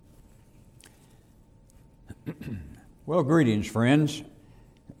Well, greetings, friends.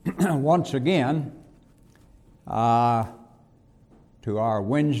 Once again, to our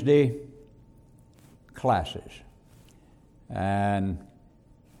Wednesday classes. And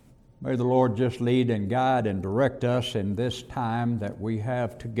may the Lord just lead and guide and direct us in this time that we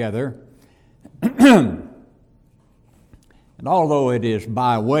have together. And although it is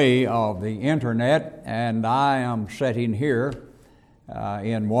by way of the internet, and I am sitting here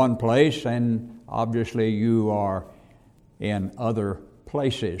in one place, and obviously you are in other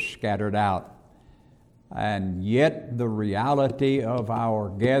places scattered out, and yet the reality of our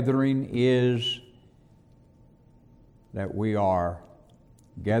gathering is that we are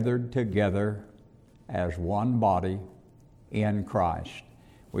gathered together as one body in Christ.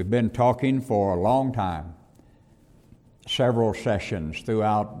 We've been talking for a long time, several sessions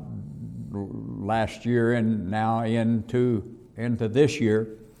throughout last year and now into this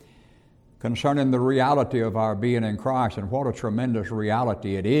year, concerning the reality of our being in Christ, and what a tremendous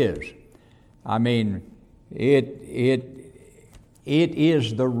reality it is. I mean, it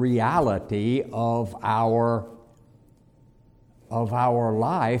is the reality of our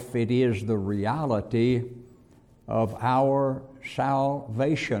life. It is the reality of our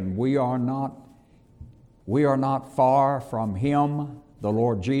salvation. We are not far from Him, the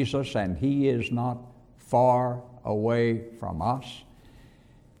Lord Jesus, and He is not far away from us.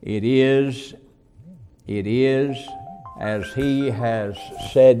 It is as He has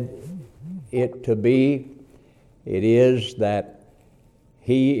said it to be. It is that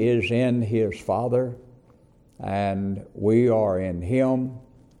He is in His Father, and we are in Him,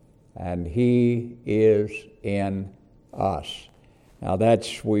 and He is in us. Now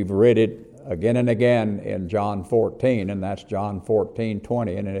we've read it again and again in John 14, and that's John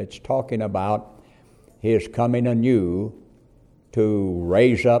 14:20, and it's talking about His coming anew to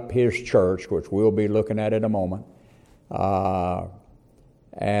raise up His church, which we'll be looking at in a moment,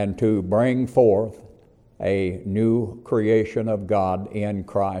 and to bring forth a new creation of God in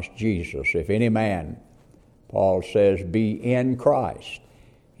Christ Jesus. If any man, Paul says, be in Christ,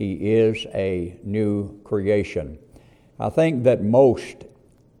 he is a new creation. I think that most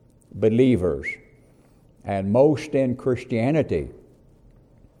believers and most in Christianity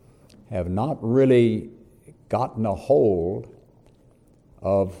have not really gotten a hold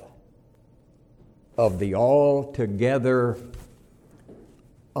of the altogether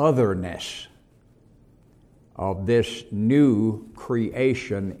otherness of this new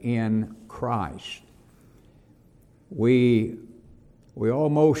creation in Christ. We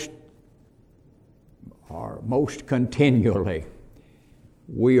almost are, most continually,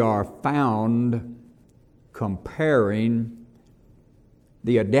 we are found comparing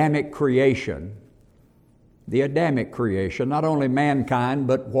the Adamic creation, not only mankind,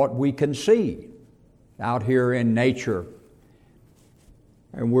 but what we can see out here in nature.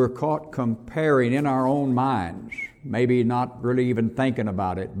 And we're caught comparing in our own minds, maybe not really even thinking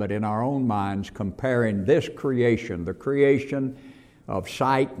about it, but in our own minds, comparing this creation, the creation of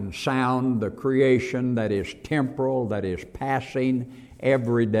sight and sound, the creation that is temporal, that is passing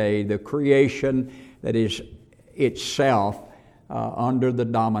every day, the creation that is itself under the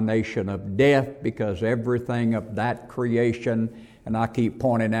domination of death, because everything of that creation, and I keep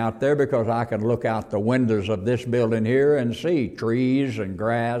pointing out there because I can look out the windows of this building here and see trees and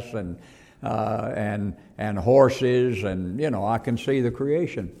grass and horses, and I can see the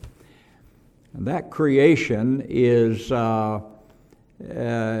creation. And that creation is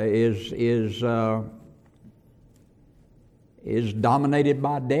dominated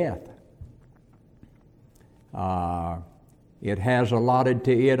by death. It has allotted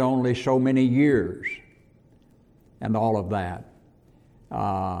to it only so many years and all of that.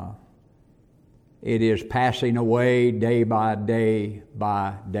 It is passing away day by day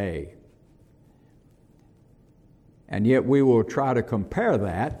by day. And yet we will try to compare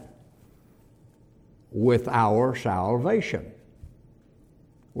that with our salvation.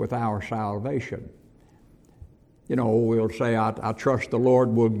 With our salvation. We'll say, I trust the Lord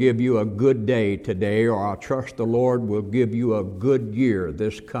will give you a good day today, or I trust the Lord will give you a good year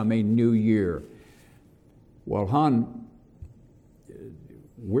this coming new year. Well, hon,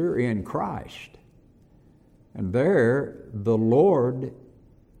 we're in Christ. And there, the Lord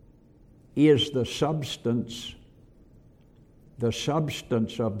is the substance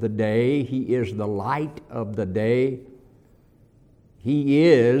of the day. He is the light of the day. He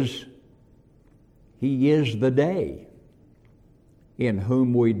is the day in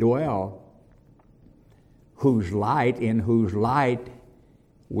whom we dwell, in whose light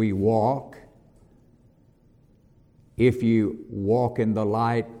we walk. If you walk in the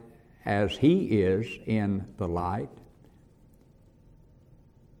light as He is in the light.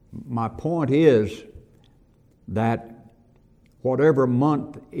 My point is that whatever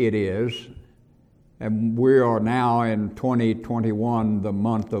month it is, and we are now in 2021, the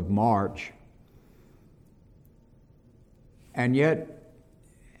month of March, and yet,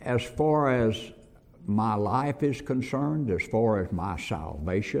 as far as my life is concerned, as far as my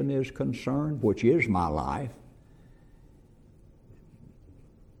salvation is concerned, which is my life,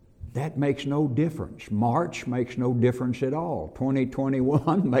 that makes no difference. March makes no difference at all.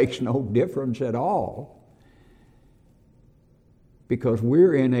 2021 makes no difference at all. Because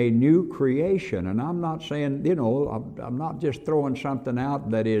we're in a new creation. And I'm not saying, I'm not just throwing something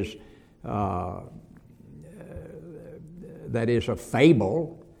out that is a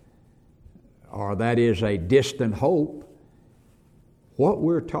fable or that is a distant hope. What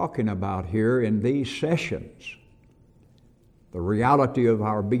we're talking about here in these sessions, the reality of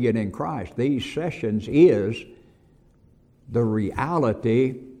our being in Christ, these sessions is the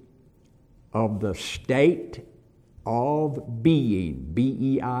reality of the state of being,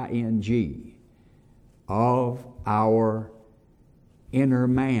 B-E-I-N-G, of our inner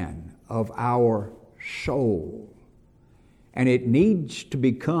man, of our soul. And it needs to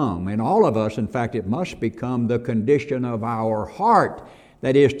become, in all of us, in fact, it must become the condition of our heart,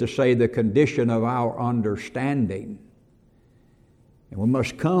 that is to say, the condition of our understanding. And we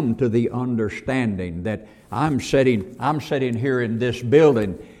must come to the understanding that I'm sitting here in this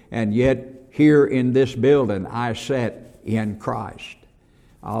building, and yet here in this building I sat in Christ.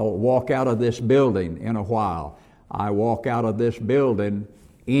 I'll walk out of this building in a while. I walk out of this building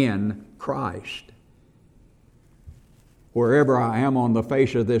in Christ. Wherever I am on the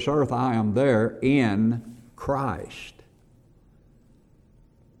face of this earth, I am there in Christ.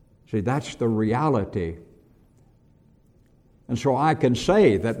 See, that's the reality. And so I can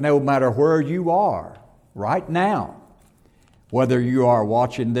say that no matter where you are right now, whether you are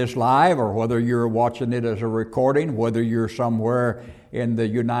watching this live or whether you're watching it as a recording, whether you're somewhere in the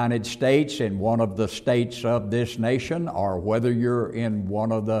United States, in one of the states of this nation, or whether you're in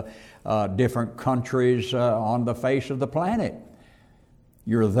one of the different countries on the face of the planet,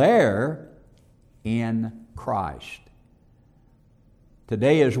 you're there in Christ.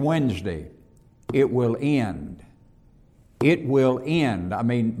 Today is Wednesday. It will end. It will end. I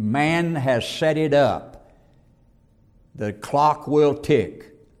mean, man has set it up. The clock will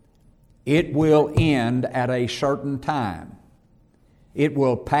tick. It will end at a certain time. It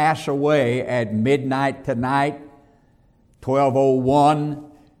will pass away at midnight tonight.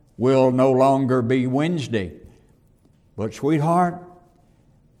 12:01 will no longer be Wednesday. But sweetheart,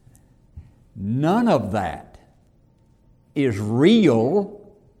 none of that is real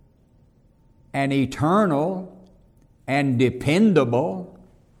and eternal and dependable.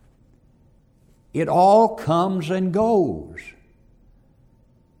 It all comes and goes.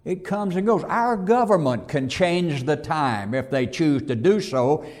 It comes and goes. Our government can change the time if they choose to do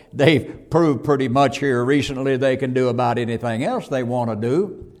so. They've proved pretty much here recently they can do about anything else they want to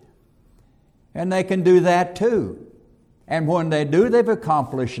do. And they can do that too. And when they do, they've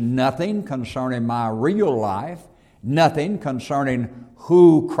accomplished nothing concerning my real life, nothing concerning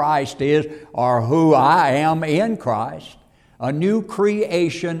who Christ is or who I am in Christ. A new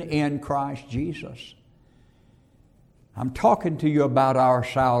creation in Christ Jesus. I'm talking to you about our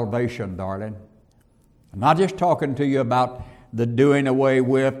salvation, darling. I'm not just talking to you about the doing away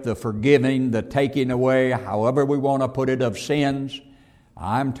with, the forgiving, the taking away, however we want to put it, of sins.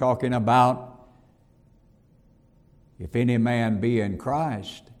 I'm talking about if any man be in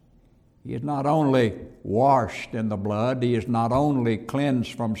Christ, he is not only washed in the blood, he is not only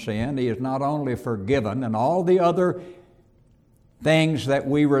cleansed from sin, he is not only forgiven, and all the other things that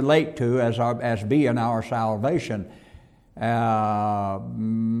we relate to as being our salvation. The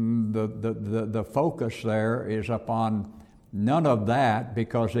focus there is upon none of that,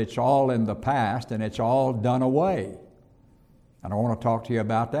 because it's all in the past and it's all done away. And I want to talk to you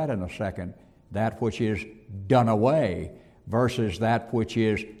about that in a second. That which is done away versus that which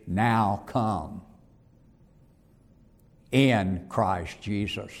is now come in Christ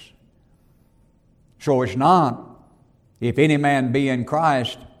Jesus. So it's not, if any man be in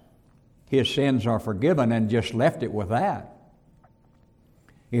Christ, his sins are forgiven, and just left it with that.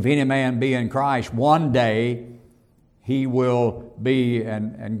 If any man be in Christ, one day he will be,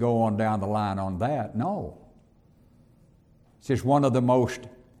 and go on down the line on that. No. It's just one of the most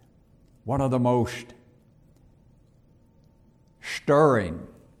stirring,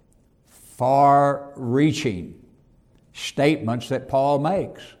 far-reaching statements that Paul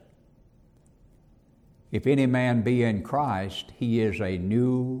makes. If any man be in Christ, he is a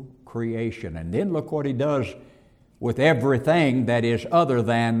new creation. And then look what he does with everything that is other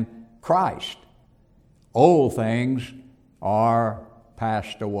than Christ. Old things are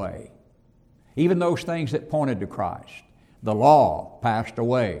passed away. Even those things that pointed to Christ. The law passed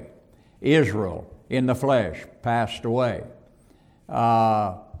away. Israel in the flesh passed away.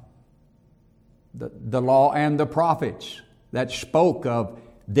 The law and the prophets that spoke of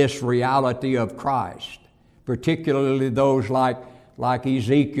this reality of Christ, particularly those like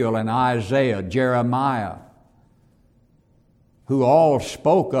Ezekiel and Isaiah, Jeremiah, who all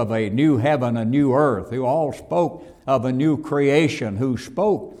spoke of a new heaven, a new earth, who all spoke of a new creation, who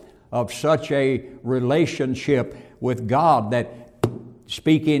spoke of such a relationship with God, that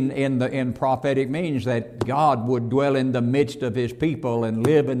speaking in prophetic means that God would dwell in the midst of His people and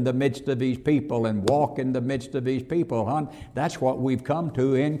live in the midst of His people and walk in the midst of His people. That's what we've come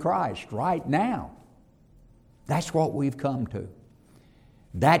to in Christ right now. That's what we've come to.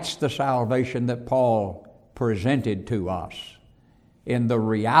 That's the salvation that Paul presented to us in the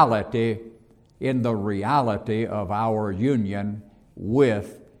reality of our union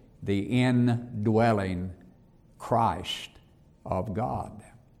with the indwelling Christ of God.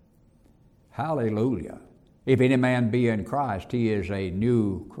 Hallelujah. If any man be in Christ, he is a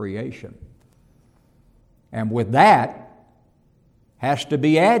new creation. And with that has to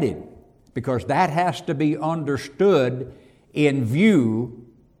be added, because that has to be understood in view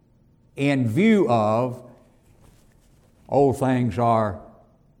of old things are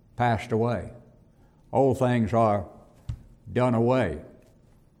passed away. Old things are done away.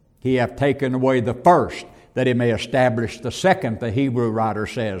 He hath taken away the first, that He may establish the second, the Hebrew writer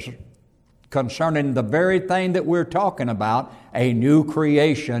says, concerning the very thing that we're talking about, a new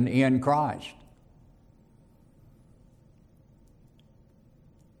creation in Christ.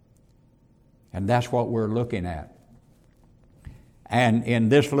 And that's what we're looking at. And in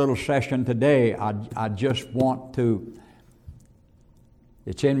this little session today, I just want to,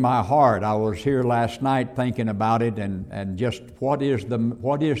 it's in my heart. I was here last night thinking about it, and just what is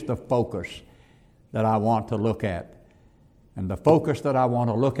the focus that I want to look at. And the focus that I want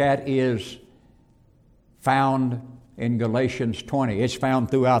to look at is found in Galatians 20. It's found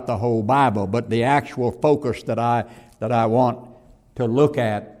throughout the whole Bible, but the actual focus that I want to look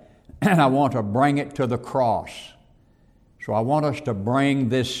at, and I want to bring it to the cross. So I want us to bring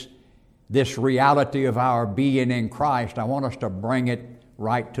this reality of our being in Christ, I want us to bring it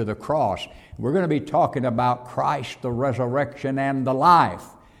right to the cross. We're going to be talking about Christ, the resurrection, and the life.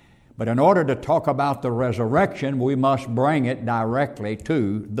 But in order to talk about the resurrection, we must bring it directly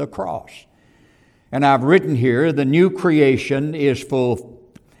to the cross. And I've written here, the new creation is the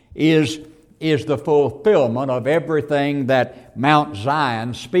fulfillment of everything that Mount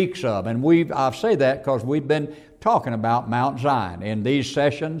Zion speaks of. And I say that because we've been talking about Mount Zion in these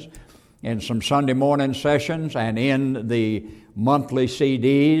sessions, in some Sunday morning sessions, and in the monthly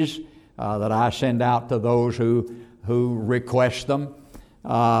CDs that I send out to those who request them.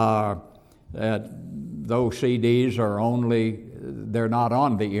 Those CDs they're not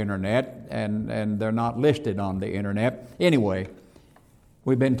on the internet, and they're not listed on the internet. Anyway,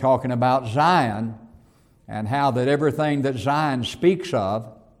 we've been talking about Zion and how that everything that Zion speaks of,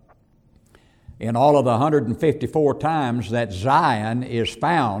 in all of the 154 times that Zion is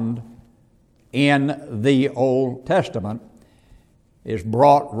found in the Old Testament, is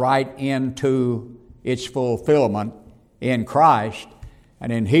brought right into its fulfillment in Christ.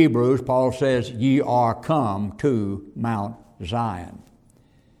 And in Hebrews, Paul says, ye are come to Mount Zion.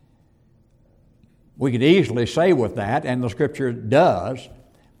 We could easily say with that, and the Scripture does,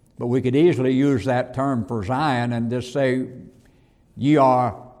 but we could easily use that term for Zion and just say, ye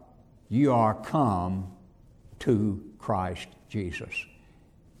are come to Christ Jesus.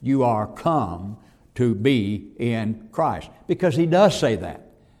 You are come to be in Christ. Because he does say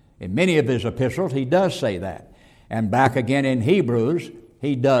that. In many of his epistles, he does say that. And back again in Hebrews,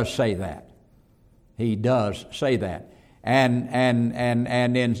 he does say that. He does say that. And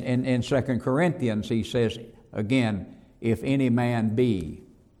in 2 Corinthians, he says, again, if any man be.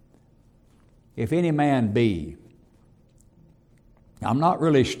 I'm not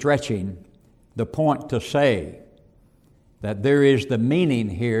really stretching the point to say that there is the meaning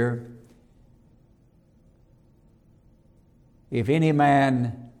here, if any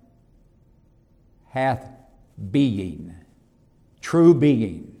man hath being, true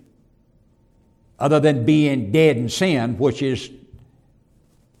being, other than being dead in sin, which is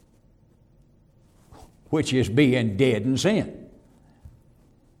being dead in sin.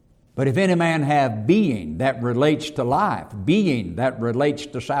 But if any man have being that relates to life, being that relates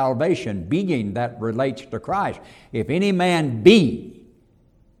to salvation, being that relates to Christ, if any man be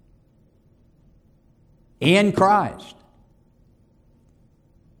in Christ,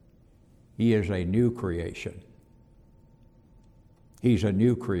 he is a new creation. He's a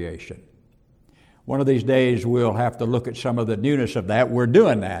new creation. One of these days we'll have to look at some of the newness of that. We're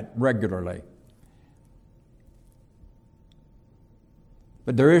doing that regularly.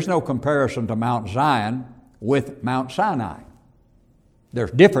 But there is no comparison to Mount Zion with Mount Sinai.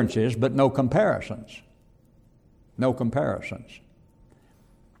 There's differences, but no comparisons. No comparisons.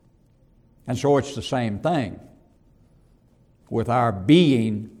 And so it's the same thing. With our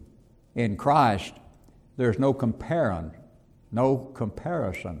being in Christ, there's no comparison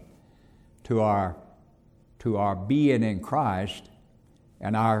to our being in Christ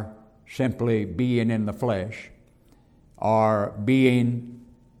and our simply being in the flesh, or being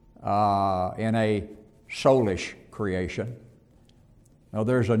in a soulish creation. Now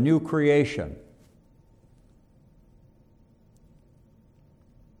there's a new creation.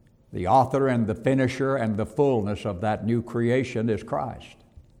 The author and the finisher and the fullness of that new creation is Christ.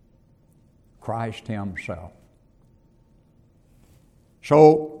 Christ himself.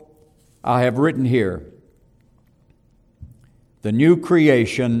 So I have written here, the new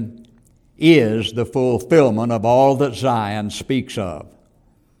creation is the fulfillment of all that Zion speaks of.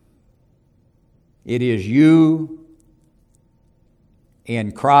 It is you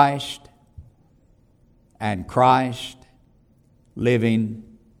in Christ and Christ living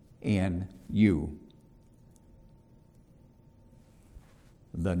in you.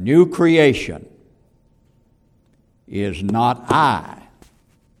 The new creation is not I,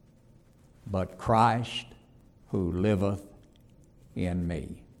 but Christ who liveth in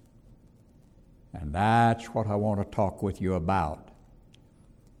me. And that's what I want to talk with you about.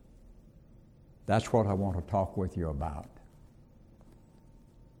 That's what I want to talk with you about.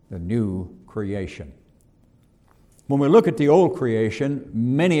 The new creation. When we look at the old creation,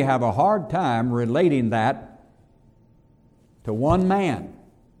 many have a hard time relating that to one man.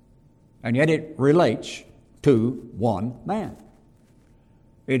 And yet it relates to one man.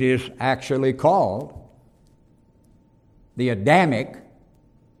 It is actually called the Adamic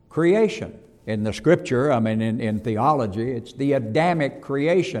creation. In the Scripture, in theology, it's the Adamic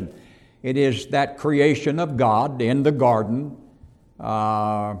creation. It is that creation of God in the garden,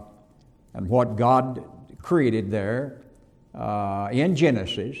 and what God created there in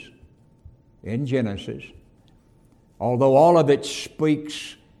Genesis. Although all of it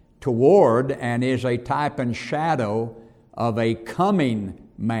speaks toward and is a type and shadow of a coming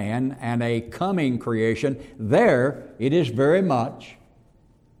man and a coming creation, there it is very much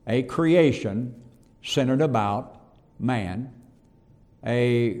a creation centered about man,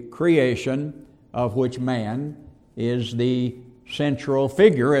 a creation of which man is the central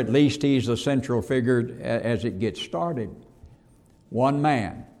figure. At least he's the central figure as it gets started. One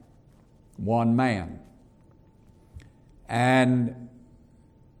man. And,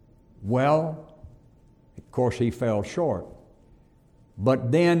 well, of course he fell short.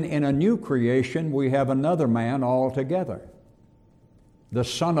 But then in a new creation we have another man altogether. The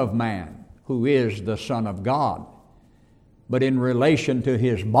Son of Man, who is the Son of God. But in relation to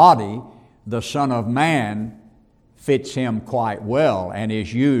his body, the Son of Man fits him quite well and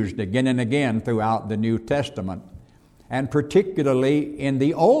is used again and again throughout the New Testament, and particularly in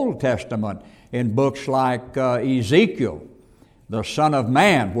the Old Testament, in books like Ezekiel. The Son of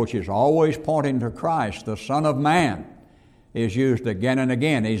Man, which is always pointing to Christ, the Son of Man, is used again and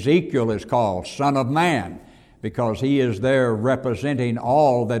again. Ezekiel is called Son of Man because he is there representing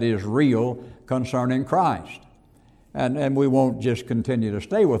all that is real concerning Christ. And we won't just continue to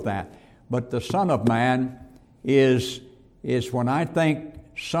stay with that. But the Son of Man is when I think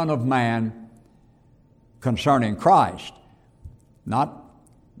Son of Man concerning Christ, not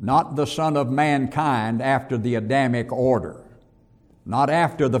the Son of mankind after the Adamic order, not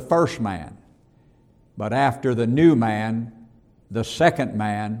after the first man, but after the new man, the second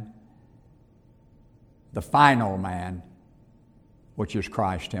man, the final man, which is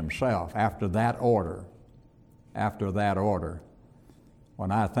Christ himself. After that order,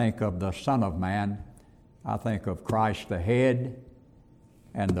 when I think of the Son of Man, I think of Christ the head,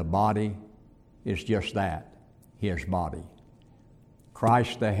 and the body is just that, his body.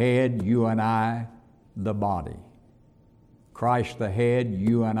 Christ the head, you and I, the body. Christ the head,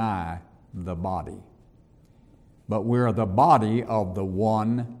 you and I, the body. But we're the body of the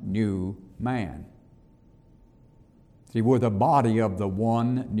one new man. See, we're the body of the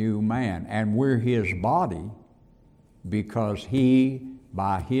one new man, and we're his body because he,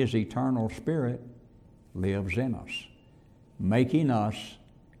 by his eternal Spirit, lives in us, making us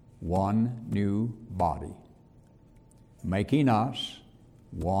one new body, making us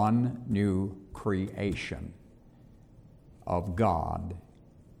one new creation of God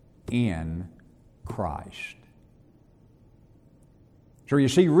in Christ. So you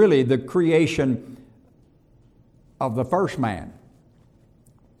see, really, the creation of the first man,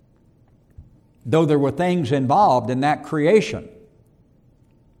 though there were things involved in that creation,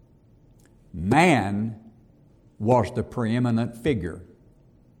 man was the preeminent figure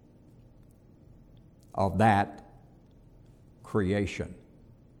of that creation.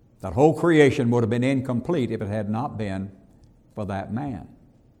 That whole creation would have been incomplete if it had not been for that man.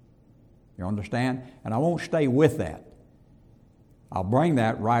 You understand? And I won't stay with that. I'll bring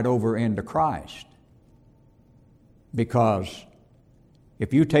that right over into Christ. Because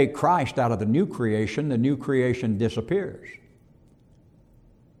if you take Christ out of the new creation disappears.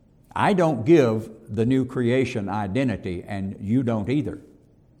 I don't give the new creation identity, and you don't either.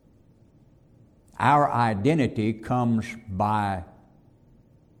 Our identity comes by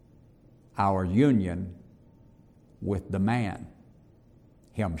our union with the man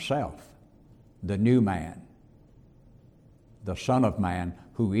himself, the new man, the Son of Man,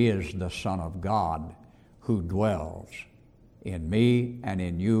 who is the Son of God, who dwells in me and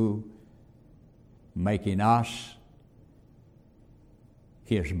in you, making us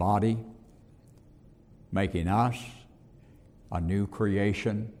His body, making us a new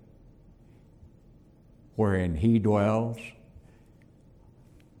creation wherein He dwells,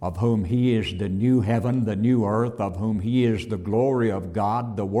 of whom He is the new heaven, the new earth, of whom He is the glory of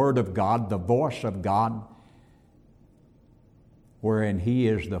God, the Word of God, the voice of God, wherein He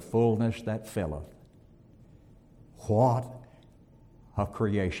is the fullness that filleth. What a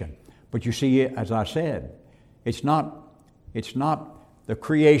creation. But you see, as I said, it's not the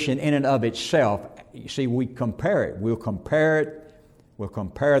creation in and of itself. You see, we compare it. We'll compare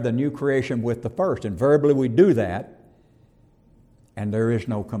the new creation with the first. Invariably we do that, and there is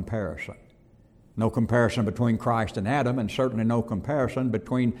no comparison. No comparison between Christ and Adam, and certainly no comparison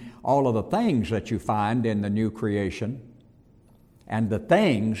between all of the things that you find in the new creation, and the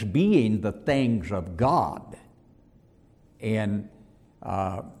things being the things of God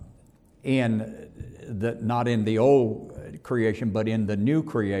not in the old creation, but in the new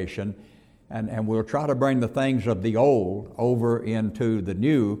creation. And we'll try to bring the things of the old over into the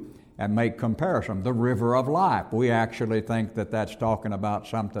new and make comparison. The river of life. We actually think that that's talking about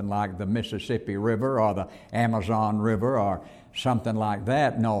something like the Mississippi River or the Amazon River or something like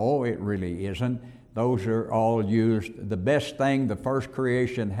that. No, it really isn't. Those are all used. The best thing the first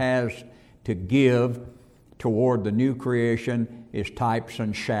creation has to give toward the new creation is types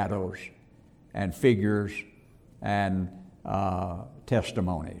and shadows and figures and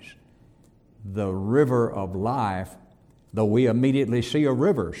testimonies. The river of life, though we immediately see a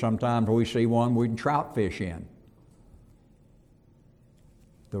river, sometimes we see one we can trout fish in.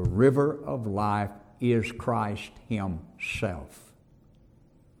 The river of life is Christ Himself.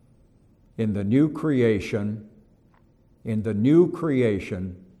 In the new creation,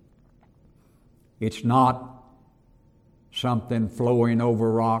 it's not something flowing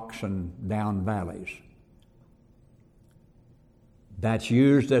over rocks and down valleys. That's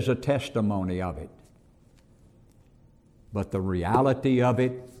used as a testimony of it. But the reality of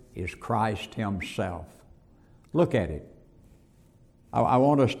it is Christ Himself. Look at it. I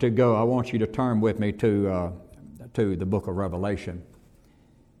want you to turn with me to the book of Revelation.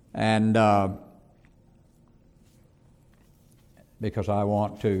 And because I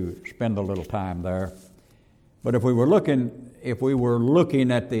want to spend a little time there. But if we were looking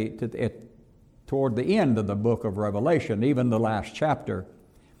at toward the end of the book of Revelation, even the last chapter,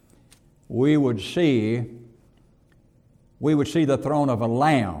 we would see the throne of a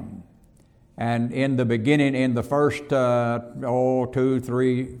Lamb. And in the beginning, in the first 2,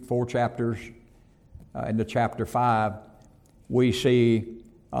 3, 4 chapters, into chapter 5, we see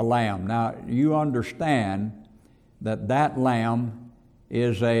a lamb. Now, you understand that lamb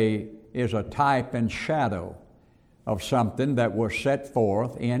is a type and shadow of something that was set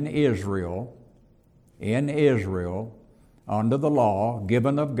forth in Israel, under the law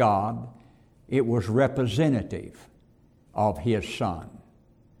given of God. It was representative of His Son.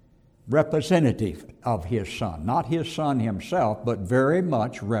 Representative of His Son. Not His Son Himself, but very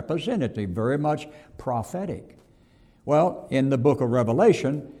much representative, very much prophetic. Well, in the book of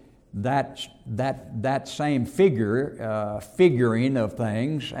Revelation, that same figuring of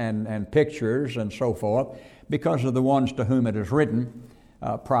things and pictures and so forth, because of the ones to whom it is written,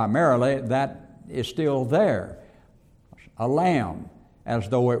 primarily, that is still there. A lamb, as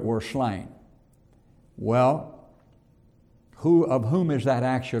though it were slain. Well, of whom is that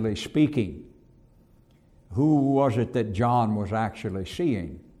actually speaking? Who was it that John was actually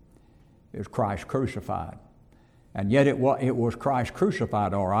seeing? It was Christ crucified. And yet it was Christ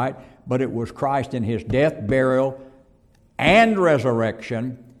crucified, all right, but it was Christ in His death, burial, and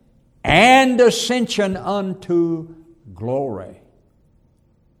resurrection, and ascension unto glory,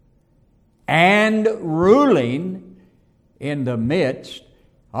 and ruling in the midst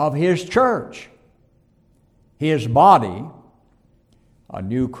of His church, His body, a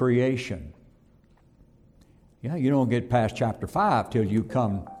new creation. Yeah, you don't get past chapter 5 till you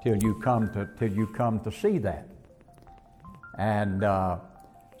come to see that. And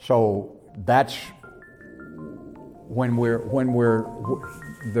so that's when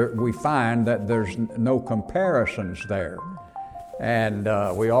we find that there's no comparisons there. And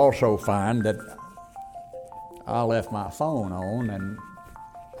we also find that I left my phone on, and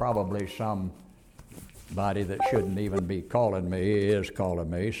probably somebody that shouldn't even be calling me is calling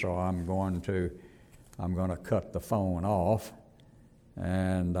me, so I'm going to cut the phone off,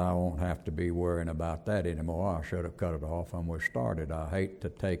 and I won't have to be worrying about that anymore. I should have cut it off when we started. I hate to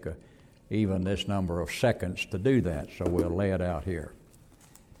take even this number of seconds to do that, so we'll lay it out here.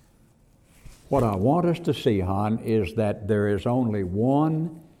 What I want us to see, hon, is that there is only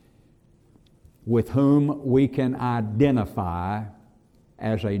one with whom we can identify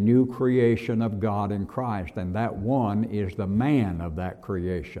as a new creation of God in Christ, and that one is the man of that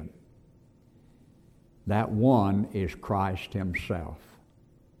creation. That one is Christ Himself.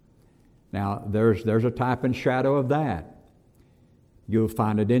 Now, there's a type and shadow of that. You'll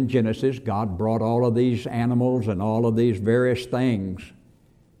find it in Genesis. God brought all of these animals and all of these various things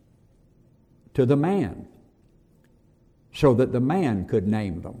to the man so that the man could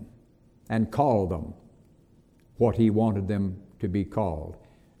name them and call them what he wanted them to be called.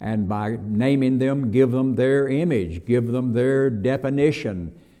 And by naming them, give them their image, give them their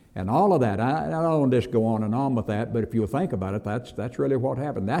definition, and all of that. I don't want to just go on and on with that, but if you think about it, that's really what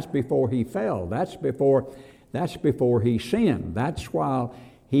happened. That's before he fell. That's before he sinned. That's while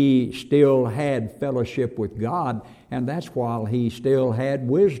he still had fellowship with God, and that's while he still had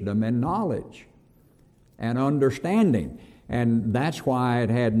wisdom and knowledge and understanding. And that's why it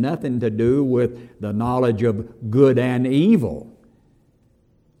had nothing to do with the knowledge of good and evil,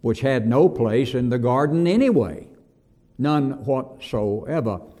 which had no place in the garden anyway. None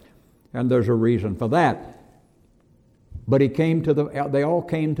whatsoever. And there's a reason for that. But they all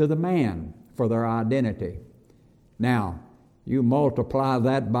came to the man for their identity. Now, you multiply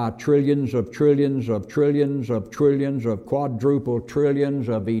that by trillions of trillions of trillions of trillions of quadruple trillions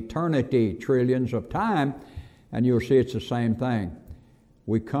of eternity, trillions of time, and you'll see it's the same thing.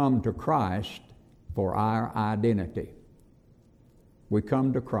 We come to Christ for our identity. We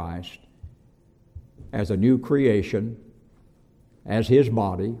come to Christ as a new creation, as His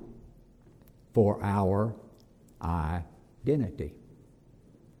body, for our identity.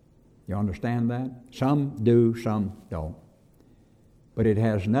 You understand that? Some do, some don't. But it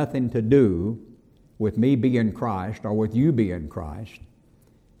has nothing to do with me being Christ or with you being Christ.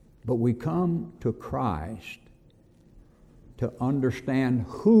 But we come to Christ to understand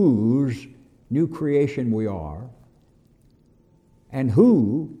whose new creation we are and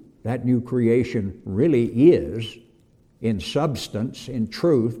who that new creation really is in substance, in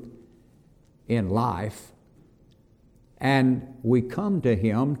truth, in life. And we come to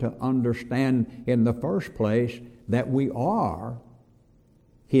Him to understand in the first place that we are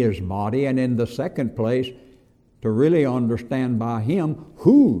His body, and in the second place to really understand by Him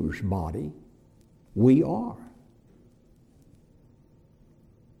whose body we are.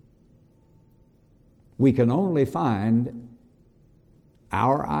 We can only find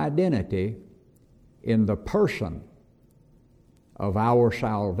our identity in the person of our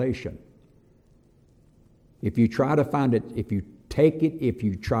salvation. If you try to find it, if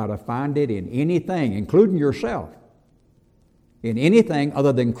you try to find it in anything, including yourself, in anything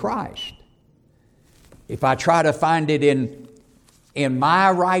other than Christ, if I try to find it in my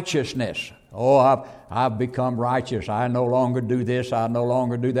righteousness, I've become righteous, I no longer do this, I no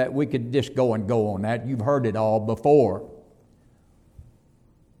longer do that, we could just go on that. You've heard it all before.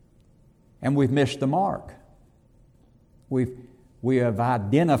 And we've missed the mark. We have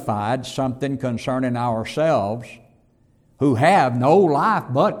identified something concerning ourselves who have no life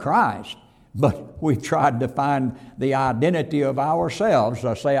but Christ. But we've tried to find the identity of ourselves,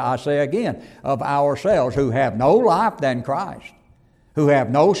 I say again, of ourselves who have no life than Christ, who have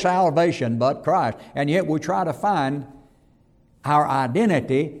no salvation but Christ. And yet we try to find our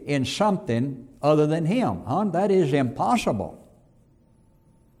identity in something other than Him. That is impossible.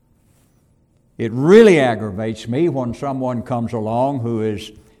 It really aggravates me when someone comes along who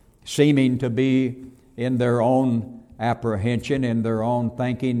is seeming to be in their own apprehension, in their own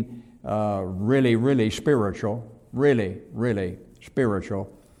thinking, really, really spiritual, really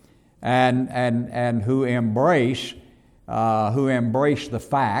spiritual, and who embrace the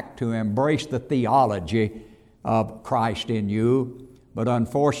fact, who embrace the theology of Christ in you, but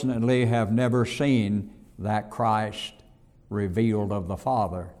unfortunately have never seen that Christ revealed of the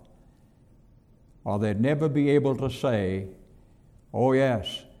Father. Or they'd never be able to say, oh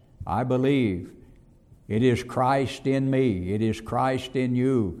yes, I believe it is Christ in me, it is Christ in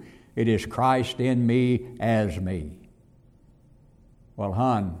you, it is Christ in me as me. Well,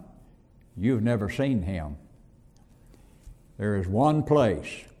 hon, you've never seen Him. There is one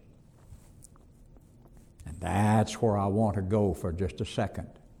place, and that's where I want to go for just a second.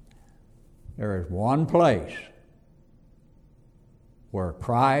 There is one place where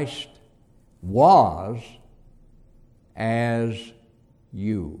Christ was as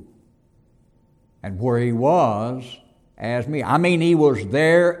you, and where He was as me. I mean, He was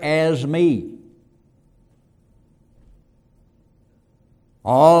there as me.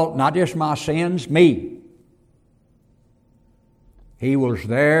 All, not just my sins, me. He was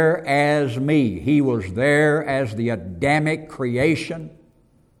there as me. He was there as the Adamic creation.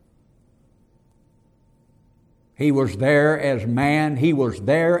 He was there as man. He was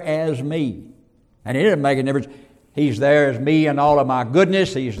there as me. And it doesn't make a difference. He's there as me in all of my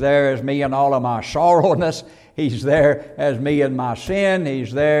goodness. He's there as me in all of my sorrowness. He's there as me in my sin.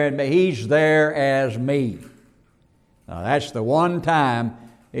 He's there in me. He's there as me. Now that's the one time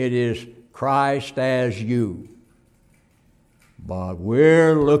it is Christ as you. But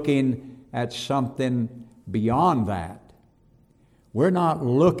we're looking at something beyond that. We're not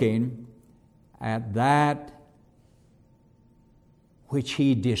looking at that which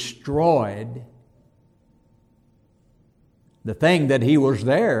He destroyed, the thing that He was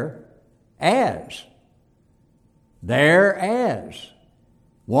there as. There as.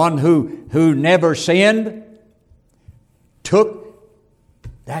 One who never sinned took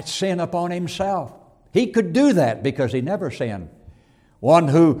that sin upon Himself. He could do that because He never sinned. One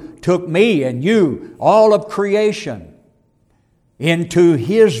who took me and you, all of creation, into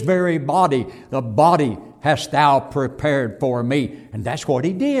His very body. The body hast Thou prepared for me. And that's what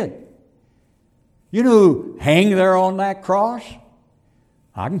He did. You know who hang there on that cross?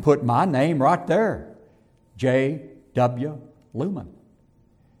 I can put my name right there. JWL Luman.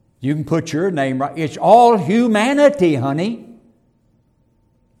 You can put your name right. It's all humanity, honey.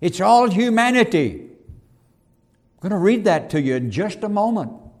 It's all humanity. I'm going to read that to you in just a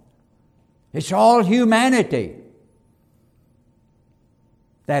moment. It's all humanity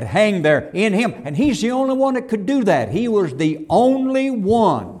that hang there in Him. And He's the only one that could do that. He was the only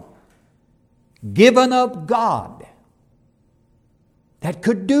one given of God that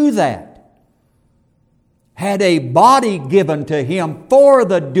could do that. Had a body given to Him for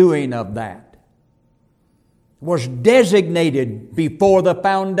the doing of that. Was designated before the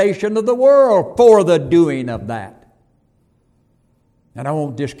foundation of the world for the doing of that. And I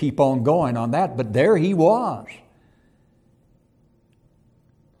won't just keep on going on that, but there He was.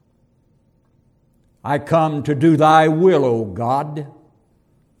 I come to do Thy will, O God,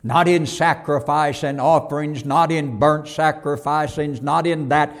 not in sacrifice and offerings, not in burnt sacrificings, not in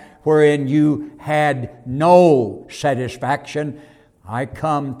that wherein You had no satisfaction. I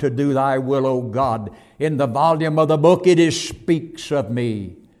come to do Thy will, O God. In the volume of the book it speaks of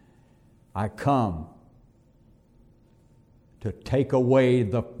me. I come to take away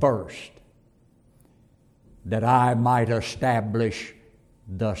the first, that I might establish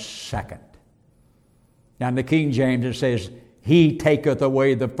the second. Now in the King James it says, He taketh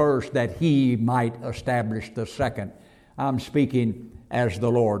away the first, that He might establish the second. I'm speaking as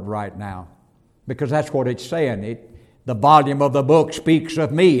the Lord right now, because that's what it's saying. The volume of the book speaks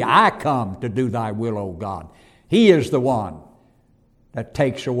of me. I come to do Thy will, O God. He is the one that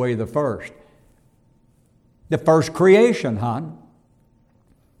takes away the first. The first creation, hon.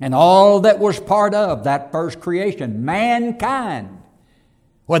 And all that was part of that first creation. Mankind.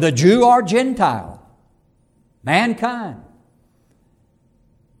 Whether Jew or Gentile. Mankind.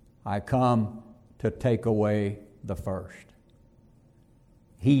 I come to take away the first.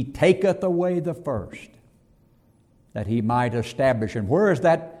 He taketh away the first, that He might establish. And where is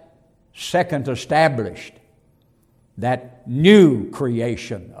that second established? That new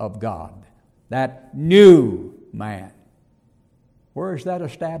creation of God. That new man. Where is that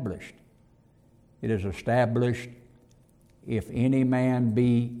established? It is established if any man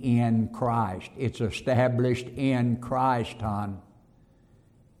be in Christ. It's established in Christ, hon.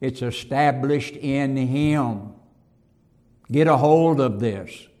 It's established in Him. Get a hold of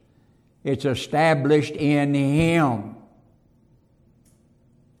this. It's established in Him.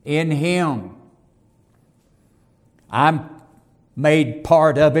 in Him. I'm made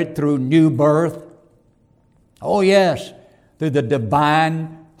part of it through new birth. Oh yes, through the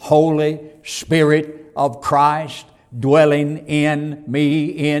divine, Holy Spirit of Christ dwelling in me,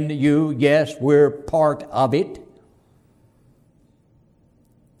 in you. Yes, we're part of it.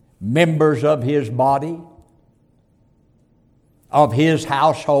 Members of His body, of His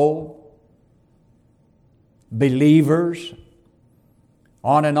household, believers.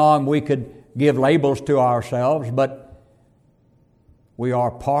 On and on we could give labels to ourselves, but we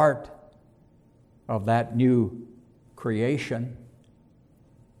are part of that new creation.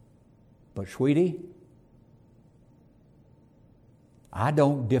 But sweetie, I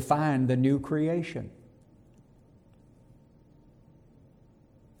don't define the new creation.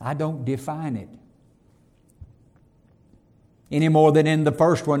 I don't define it. Any more than in the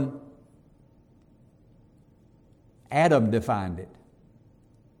first one, Adam defined it.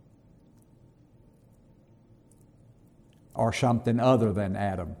 Or something other than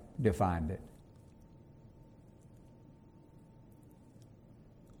Adam defined it.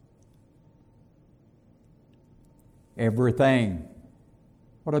 Everything.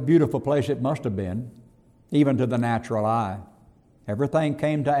 What a beautiful place it must have been, even to the natural eye. Everything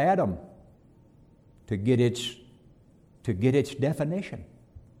came to Adam to get its definition,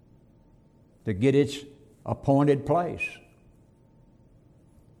 to get its appointed place.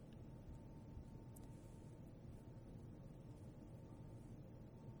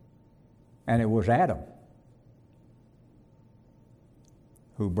 And it was Adam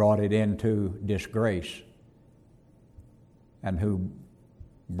who brought it into disgrace and who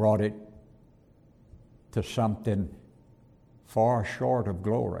brought it to something far short of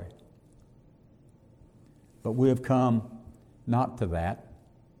glory. But we have come not to that,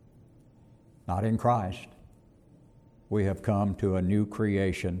 not in Christ. We have come to a new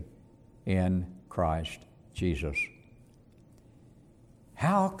creation in Christ Jesus.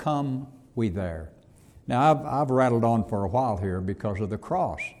 How come we there? Now, I've rattled on for a while here because of the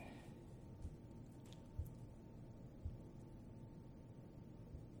cross.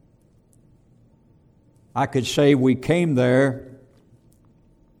 I could say we came there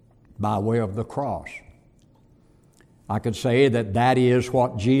by way of the cross. I could say that is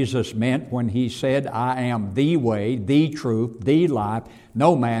what Jesus meant when He said, I am the way, the truth, the life.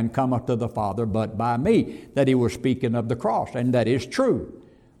 No man cometh to the Father but by me. That He was speaking of the cross, and that is true.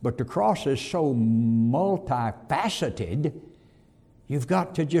 But the cross is so multifaceted, you've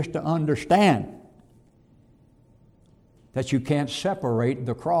got to just to understand that you can't separate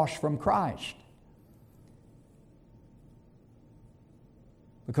the cross from Christ.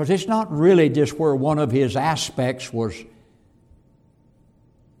 Because it's not really just where one of His aspects was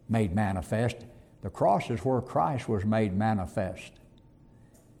made manifest. The cross is where Christ was made manifest.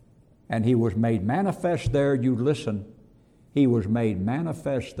 And He was made manifest there, you listen, He was made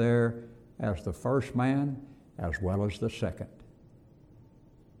manifest there as the first man as well as the second.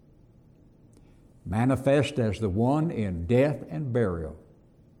 Manifest as the one in death and burial.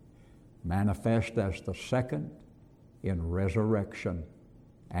 Manifest as the second in resurrection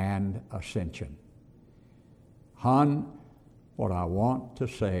and ascension. Hon, what I want to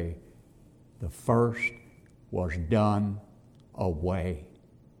say, the first was done away.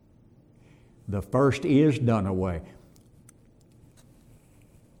 The first is done away.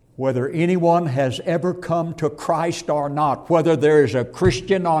 Whether anyone has ever come to Christ or not, whether there is a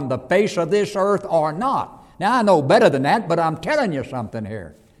Christian on the face of this earth or not. Now, I know better than that, but I'm telling you something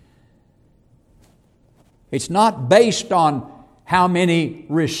here. It's not based on how many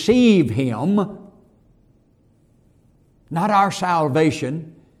receive Him, not our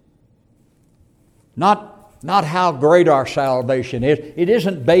salvation, not how great our salvation is. It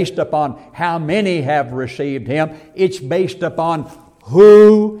isn't based upon how many have received Him. It's based upon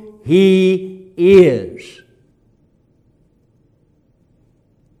who He is.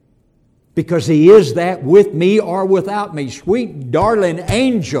 Because He is that with me or without me. Sweet darling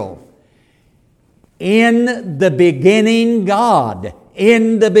angel, in the beginning God.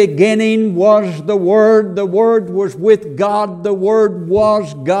 In the beginning was the Word was with God, the Word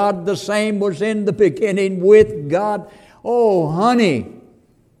was God, the same was in the beginning with God. Oh, honey,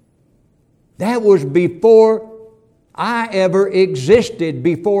 that was before I ever existed,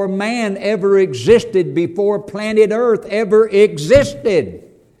 before man ever existed, before planet Earth ever existed.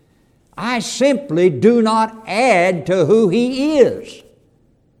 I simply do not add to who He is.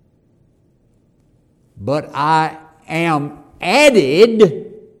 But I am added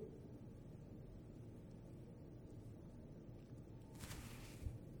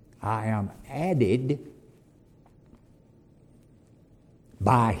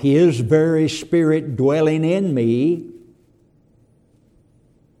by His very Spirit dwelling in me,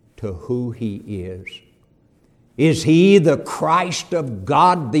 to who He is. Is He the Christ of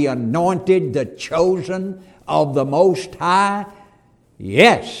God, the anointed, the chosen of the Most High?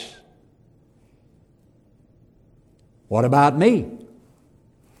 Yes. What about me?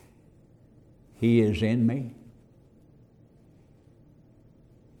 He is in me.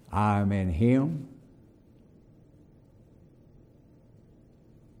 I am in Him.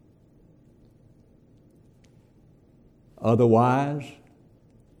 Otherwise,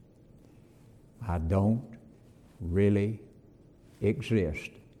 I don't really exist.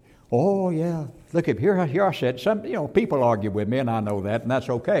 Oh yeah, look at here I said some. People argue with me, and I know that, and that's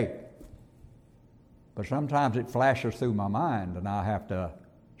okay. But sometimes it flashes through my mind, and I have to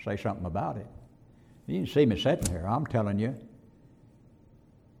say something about it. You can see me sitting here. I'm telling you,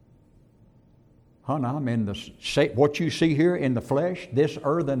 hon, I'm in what you see here in the flesh, this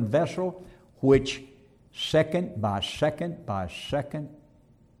earthen vessel, which second by second by second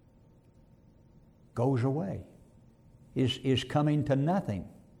goes away, is coming to nothing.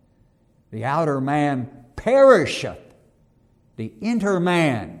 The outer man perisheth, the inner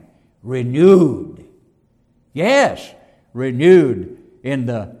man renewed. Yes, renewed in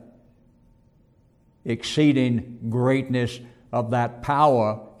the exceeding greatness of that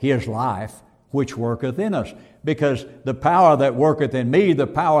power, His life, which worketh in us. Because the power that worketh in me, the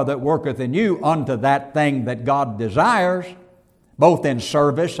power that worketh in you, unto that thing that God desires, both in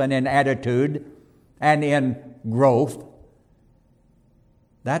service and in attitude and in growth,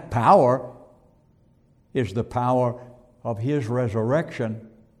 that power is the power of His resurrection.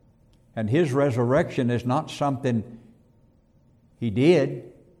 And His resurrection is not something He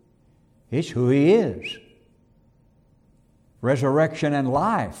did, it's who He is. Resurrection and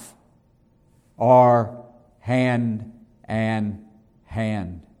life are hand and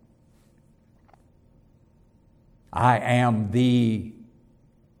hand. I am the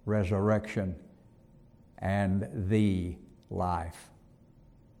resurrection and the life.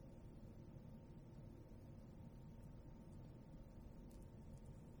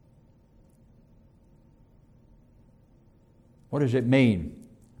 What does it mean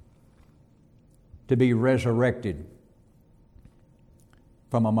to be resurrected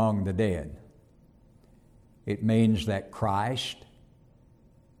from among the dead? It means that Christ,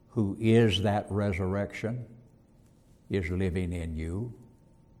 who is that resurrection, is living in you.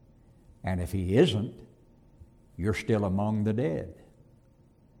 And if He isn't, you're still among the dead.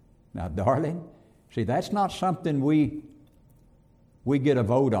 Now, darling, see, that's not something we get a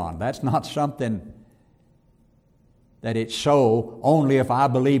vote on. That's not something that it's so only if I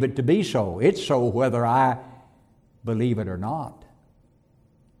believe it to be so. It's so whether I believe it or not.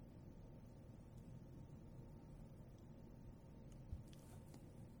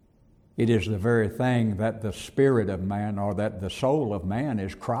 It is the very thing that the spirit of man, or that the soul of man,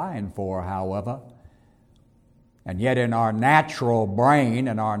 is crying for, however. And yet in our natural brain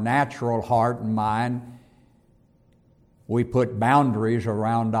and our natural heart and mind, we put boundaries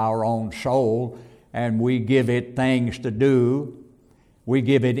around our own soul, and we give it things to do. We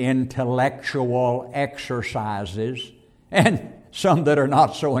give it intellectual exercises, and some that are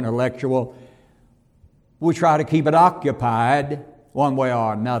not so intellectual. We try to keep it occupied one way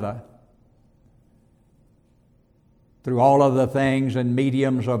or another through all of the things and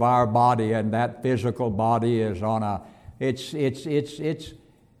mediums of our body, and that physical body is on a it's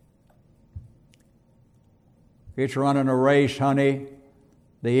running a race, honey,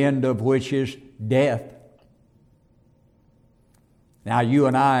 the end of which is death. Now, you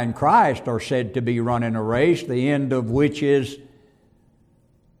and I in Christ are said to be running a race, the end of which is,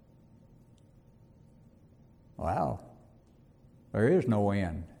 well, there is no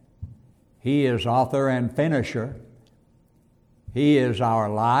end. He is author and finisher. He is our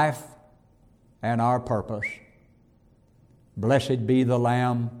life and our purpose. Blessed be the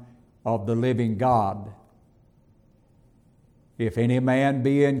Lamb of the living God. If any man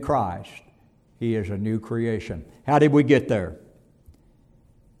be in Christ, he is a new creation. How did we get there?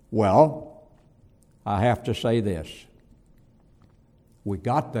 Well, I have to say this. We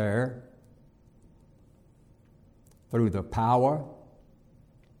got there through the power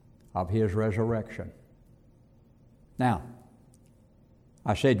of His resurrection. Now,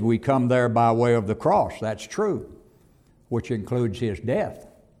 I said we come there by way of the cross. That's true, which includes His death.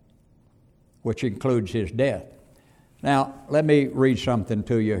 Now, let me read something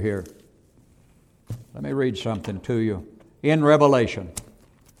to you here. In Revelation.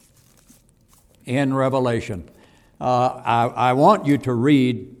 I want you to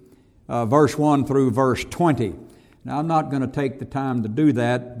read verse 1 through verse 20. Now, I'm not going to take the time to do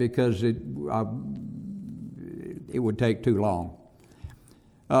that because it would take too long.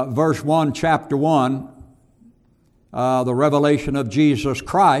 Verse 1, chapter 1, the revelation of Jesus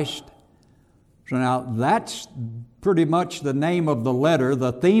Christ. So now that's pretty much the name of the letter,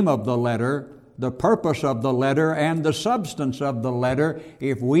 the theme of the letter, the purpose of the letter, and the substance of the letter.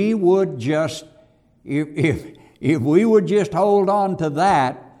 If we would just hold on to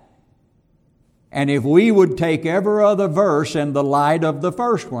that, and if we would take every other verse in the light of the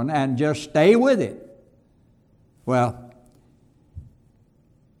first one and just stay with it, well,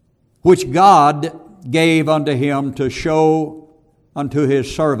 which God gave unto him to show unto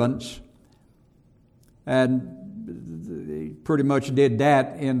his servants, and he pretty much did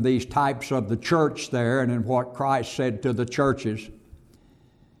that in these types of the church there and in what Christ said to the churches,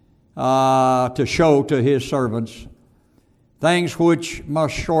 to show to his servants things which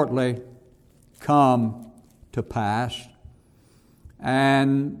must shortly come to pass.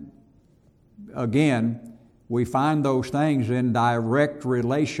 And again, we find those things in direct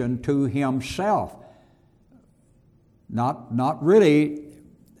relation to himself, not really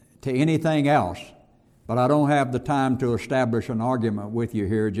to anything else. But I don't have the time to establish an argument with you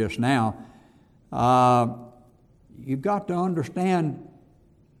here just now. You've got to understand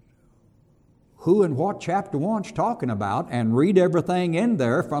who and what chapter 1's talking about and read everything in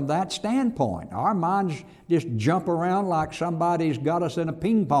there from that standpoint. Our minds just jump around like somebody's got us in a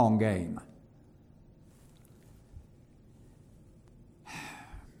ping pong game.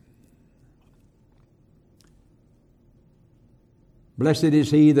 Blessed is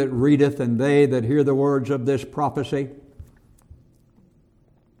he that readeth, and they that hear the words of this prophecy,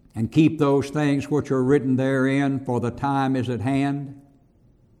 and keep those things which are written therein, for the time is at hand.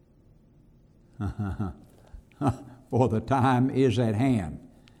 For the time is at hand.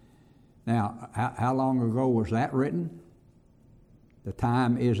 Now, how long ago was that written? The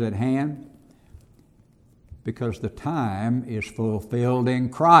time is at hand. Because the time is fulfilled in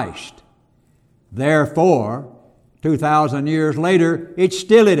Christ. Therefore, 2,000 years later, it's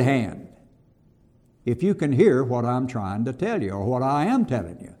still at hand. If you can hear what I'm trying to tell you, or what I am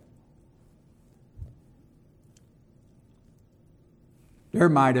telling you. There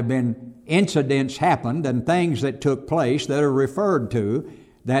might have been incidents happened and things that took place that are referred to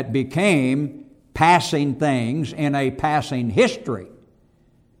that became passing things in a passing history.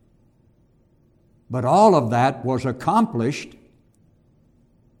 But all of that was accomplished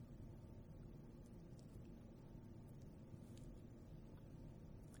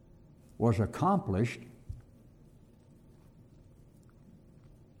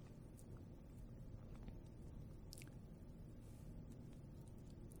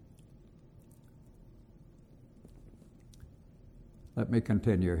Let me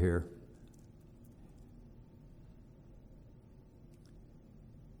continue here.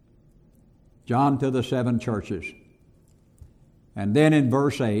 John to the 7 churches. And then in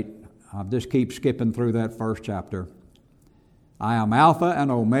verse 8, I'll just keep skipping through that first chapter. I am Alpha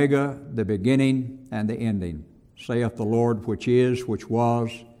and Omega, the beginning and the ending, saith the Lord, which is, which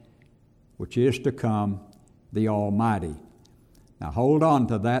was, which is to come, the Almighty. Now hold on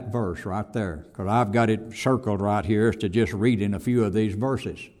to that verse right there, because I've got it circled right here to just reading a few of these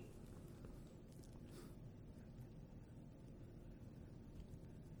verses.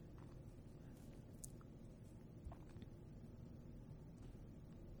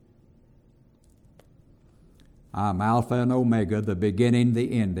 I am Alpha and Omega, the beginning,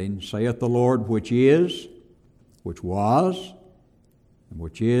 the ending, saith the Lord, which is, which was, and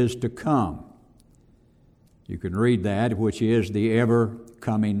which is to come. You can read that, which is the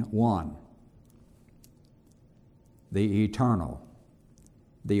ever-coming one, the eternal,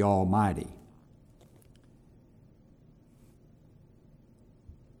 the Almighty.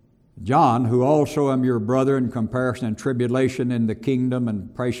 John, who also am your brother in comparison and tribulation in the kingdom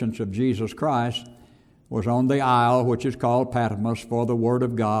and patience of Jesus Christ, was on the isle which is called Patmos for the word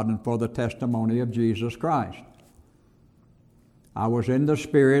of God and for the testimony of Jesus Christ. I was in the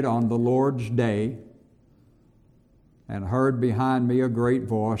Spirit on the Lord's day and heard behind me a great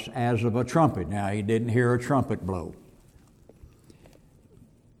voice as of a trumpet. Now, he didn't hear a trumpet blow.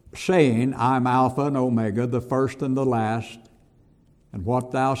 Saying, I'm Alpha and Omega, the first and the last, and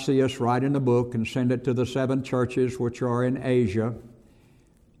what thou seest write in the book and send it to the 7 churches which are in Asia,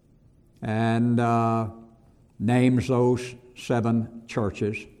 and names those 7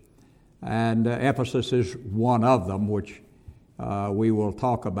 churches. And Ephesus is one of them, which we will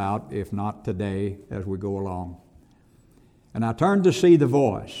talk about, if not today, as we go along. And I turned to see the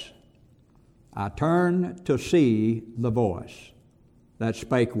voice. I turned to see the voice that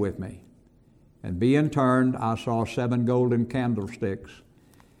spake with me. And being turned, I saw 7 golden candlesticks.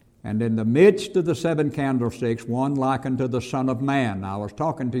 And in the midst of the 7 candlesticks, one likened to the Son of Man. Now, I was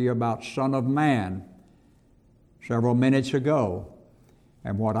talking to you about Son of Man several minutes ago.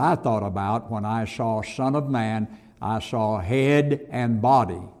 And what I thought about when I saw Son of Man, I saw head and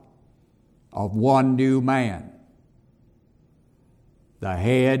body of one new man. The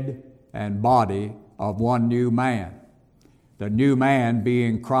head and body of one new man. The new man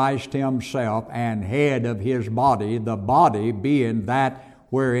being Christ himself, and head of his body, the body being that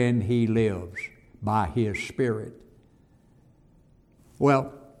wherein he lives by his Spirit.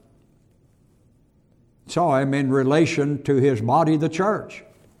 Well, saw him in relation to his body, the church.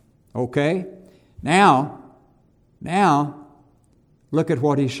 Okay? Now, look at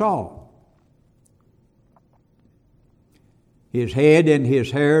what he saw. His head and his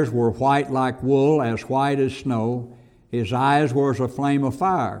hairs were white like wool, as white as snow. His eyes were as a flame of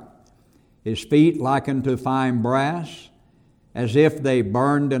fire. His feet like unto fine brass, as if they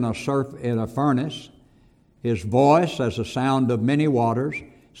burned in a furnace. His voice as the sound of many waters.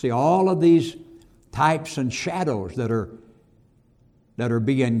 See, all of these types and shadows that are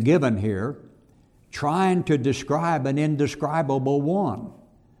being given here, trying to describe an indescribable one.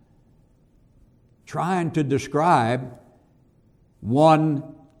 Trying to describe one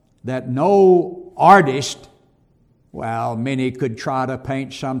that no artist, well, many could try to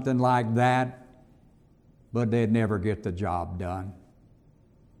paint something like that, but they'd never get the job done.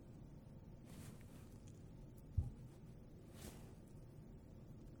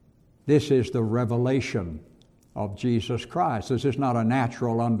 This is the revelation of Jesus Christ. This is not a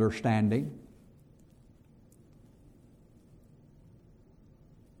natural understanding.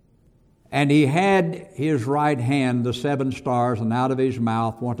 And he had his right hand the 7 stars, and out of his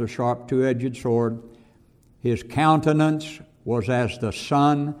mouth went a sharp 2-edged sword. His countenance was as the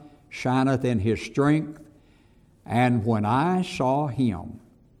sun shineth in his strength. And when I saw him,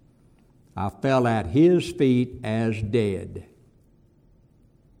 I fell at his feet as dead.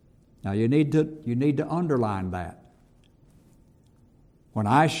 Now you need to underline that. When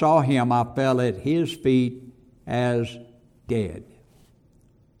I saw him, I fell at his feet as dead.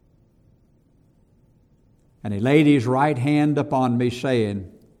 And he laid his right hand upon me,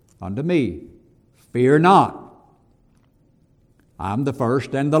 saying unto me, Fear not, I'm the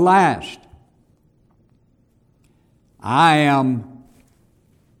first and the last. I am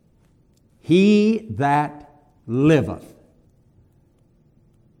he that liveth.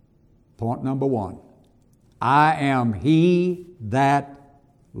 Point number 1. I am he that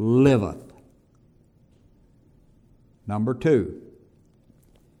liveth. Number 2.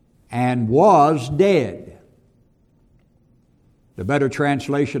 And was dead. The better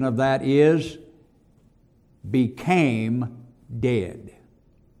translation of that is became dead.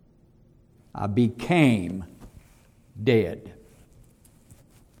 I became dead.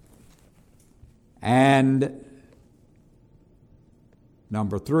 And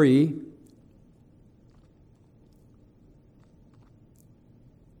number 3,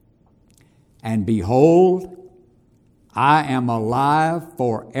 and behold, I am alive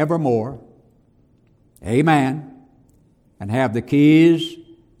forevermore. Amen. And have the keys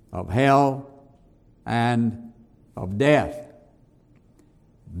of hell and of death.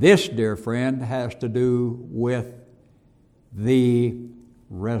 This, dear friend, has to do with the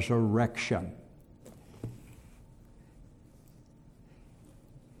resurrection.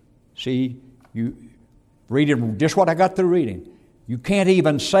 See, you reading just what I got through reading. You can't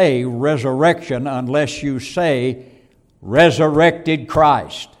even say resurrection unless you say resurrected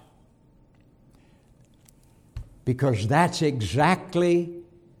Christ. Because that's exactly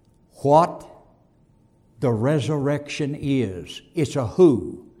what the resurrection is. It's a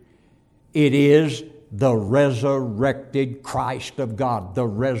who. It is the resurrected Christ of God, the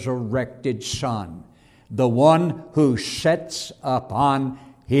resurrected Son, the one who sits upon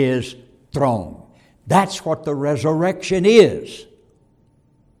his throne. That's what the resurrection is.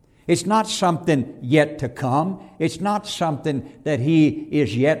 It's not something yet to come. It's not something that he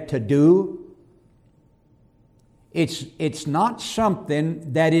is yet to do. It's not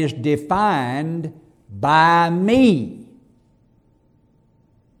something that is defined by me.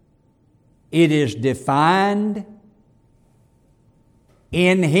 It is defined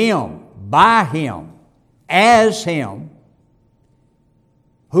in him, by him, as him,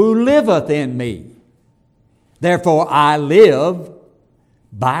 who liveth in me. Therefore I live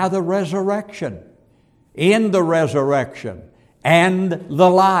by the resurrection, in the resurrection, and the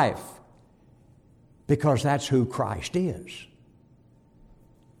life. Because that's who Christ is.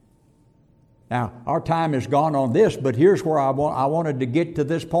 Now, our time has gone on this, but here's where I wanted to get to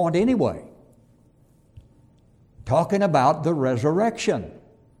this point anyway. talking about the resurrection.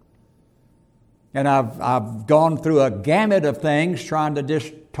 And I've gone through a gamut of things trying to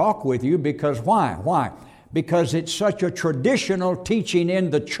just talk with you because why? Why? Because it's such a traditional teaching in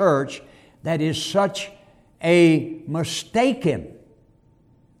the church that is such a mistaken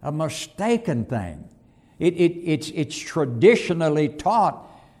thing. It's traditionally taught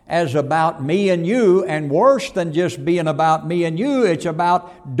as about me and you, and worse than just being about me and you, it's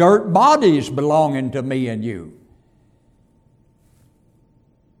about dirt bodies belonging to me and you.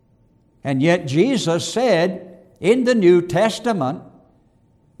 And yet Jesus said in the New Testament,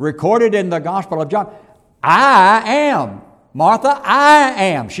 recorded in the Gospel of John, I am. Martha, I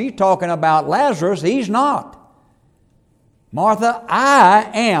am. She's talking about Lazarus. He's not. Martha, I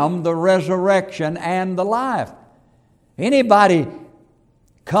am the resurrection and the life. Anybody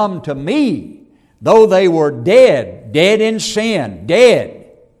come to me, though they were dead in sin, dead,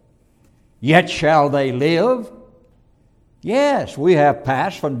 yet shall they live? Yes, we have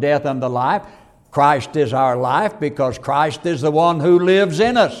passed from death unto life. Christ is our life because Christ is the one who lives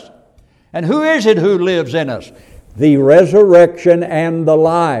in us. And who is it who lives in us? The resurrection and the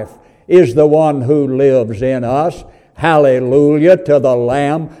life is the one who lives in us. Hallelujah to the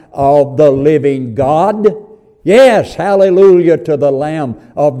Lamb of the living God. Yes, hallelujah to the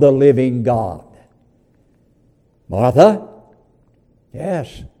Lamb of the living God. Martha,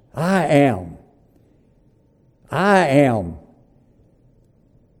 yes, I am. I am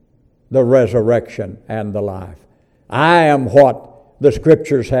the resurrection and the life. I am what the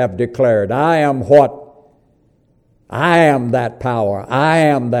Scriptures have declared. I am that power. I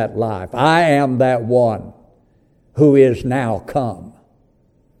am that life. I am that one who is now come.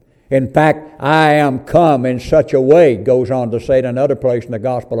 In fact, I am come in such a way, goes on to say in another place in the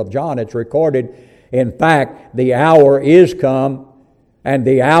Gospel of John, it's recorded, in fact, the hour is come, and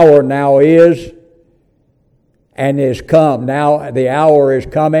the hour now is, and is come. Now the hour is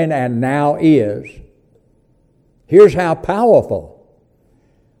coming, and now is. Here's how powerful.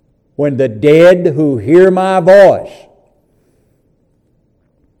 When the dead who hear my voice.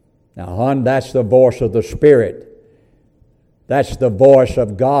 Now, hon, that's the voice of the Spirit. That's the voice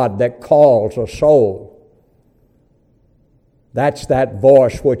of God that calls a soul. That's that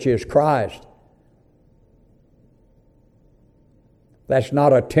voice which is Christ. That's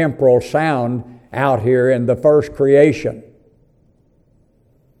not a temporal sound out here in the first creation.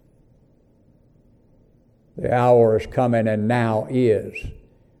 The hour is coming, and now is.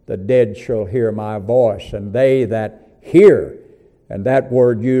 The dead shall hear my voice, and they that hear, and that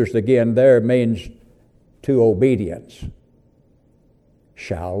word used again there means to obedience,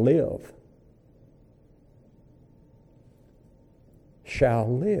 shall live. Shall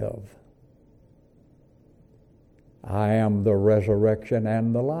live. I am the resurrection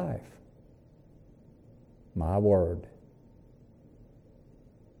and the life. My word.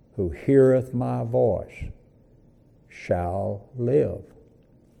 Who heareth my voice shall live.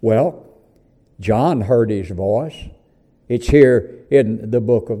 Well, John heard his voice. It's here in the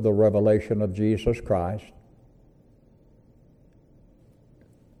book of the Revelation of Jesus Christ.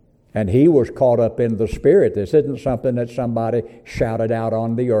 And he was caught up in the Spirit. This isn't something that somebody shouted out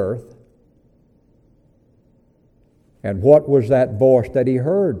on the earth. And what was that voice that he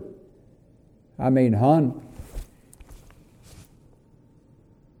heard? I mean, hon,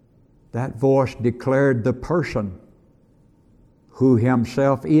 that voice declared the person who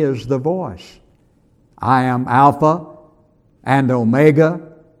himself is the voice. I am Alpha and Omega,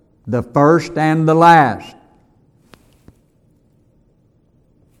 the first and the last.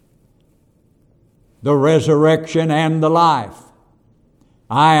 The resurrection and the life.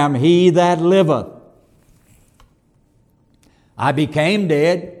 I am he that liveth. I became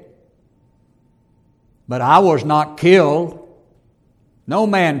dead, but I was not killed. No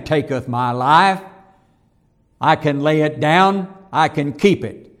man taketh my life. I can lay it down, I can keep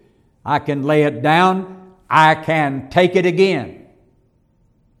it. I can lay it down, I can take it again.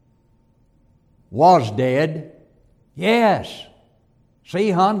 Was dead? Yes. See,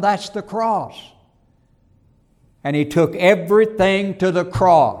 hon, that's the cross. And he took everything to the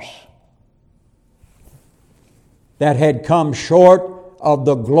cross that had come short of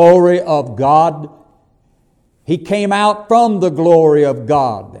the glory of God. He came out from the glory of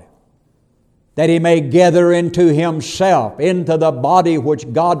God, that he may gather into himself, into the body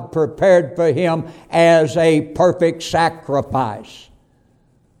which God prepared for him as a perfect sacrifice,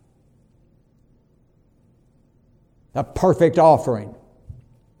 a perfect offering,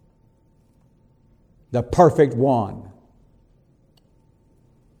 the perfect one.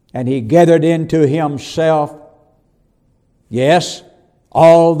 And he gathered into himself, yes,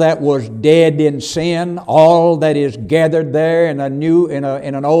 all that was dead in sin, all that is gathered there in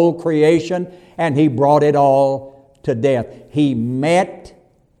an old creation, and He brought it all to death. He met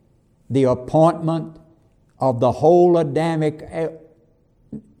the appointment of the whole Adamic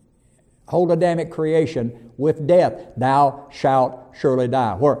creation with death. Thou shalt surely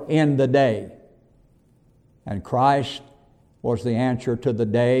die. Where? In the day. And Christ was the answer to the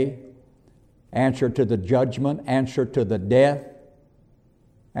day, answer to the judgment, answer to the death.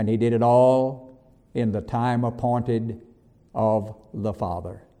 And He did it all in the time appointed of the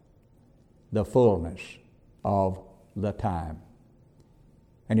Father, the fullness of the time.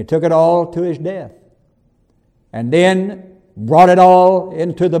 And He took it all to His death, and then brought it all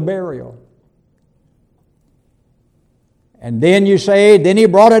into the burial. And then you say, then He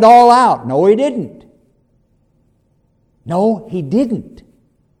brought it all out. No, He didn't. No, He didn't.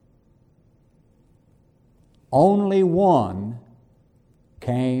 Only one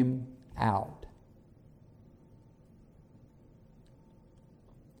came out.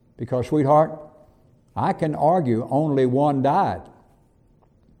 Because, sweetheart, I can argue only one died.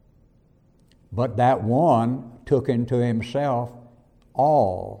 But that one took into himself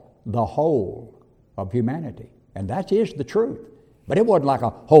all, the whole of humanity. And that is the truth. But it wasn't like a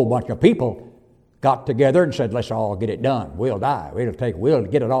whole bunch of people got together and said, let's all get it done. We'll die. We'll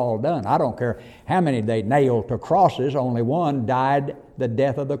get it all done. I don't care how many they nailed to crosses. Only one died the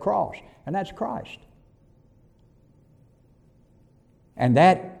death of the cross. And that's Christ. And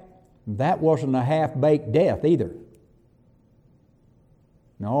that wasn't a half-baked death either.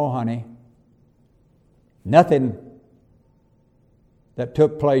 No, honey. Nothing that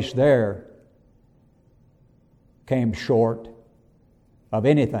took place there came short of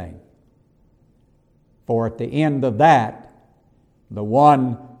anything. For at the end of that, the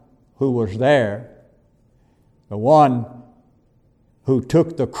one who was there, the one who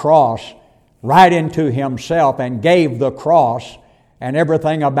took the cross right into himself and gave the cross and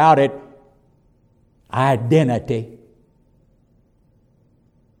everything about it identity.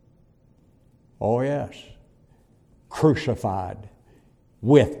 Oh yes, crucified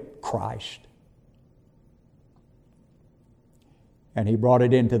with Christ. And He brought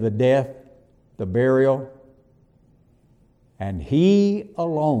it into the death, the burial, and He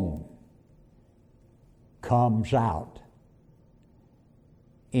alone comes out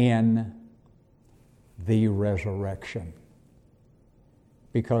in the resurrection,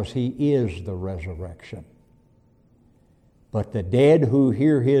 because He is the resurrection. But the dead who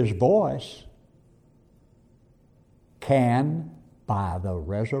hear His voice can, by the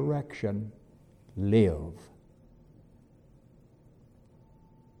resurrection, live.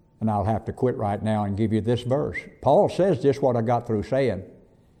 And I'll have to quit right now and give you this verse. Paul says just what I got through saying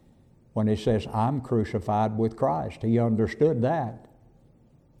when he says, I'm crucified with Christ. He understood that.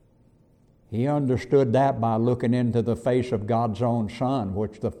 He understood that by looking into the face of God's own Son,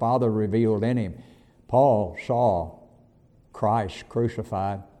 which the Father revealed in Him. Paul saw Christ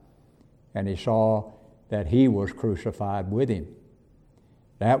crucified, and he saw that He was crucified with Him.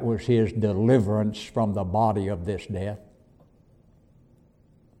 That was his deliverance from the body of this death.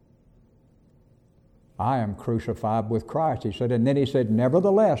 I am crucified with Christ, he said. And then he said,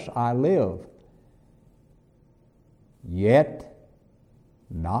 nevertheless, I live. Yet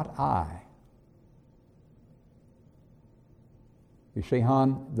not I. You see,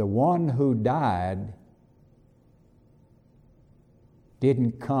 hon, the one who died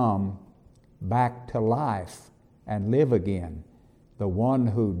didn't come back to life and live again. The one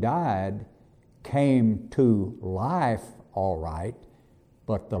who died came to life, all right,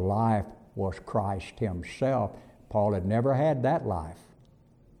 but the life was Christ Himself. Paul had never had that life.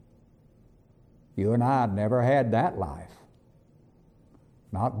 You and I had never had that life.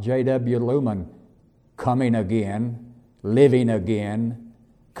 Not JWL Luman coming again, living again,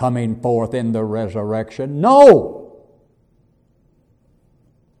 coming forth in the resurrection. No!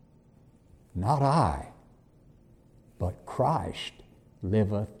 Not I, but Christ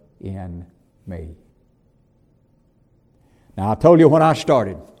liveth in me. Now, I told you when I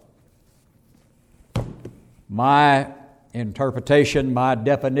started, my interpretation, my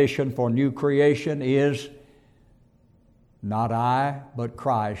definition for new creation is not I, but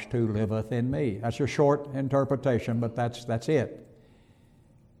Christ who liveth in me. That's a short interpretation, but that's it.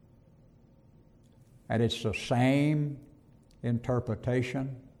 And it's the same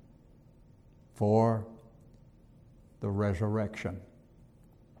interpretation for the resurrection.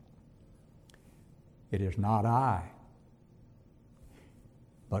 It is not I,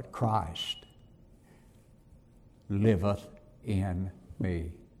 but Christ liveth in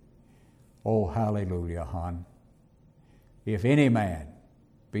me. Oh, hallelujah, hon. If any man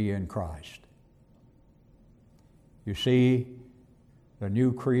be in Christ. You see, the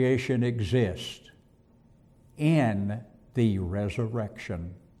new creation exists in the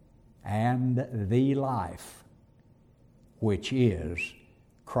resurrection and the life, which is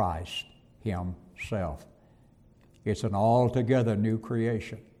Christ Himself. It's an altogether new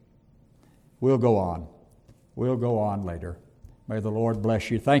creation. We'll go on. We'll go on later. May the Lord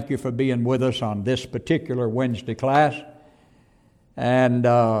bless you. Thank you for being with us on this particular Wednesday class. And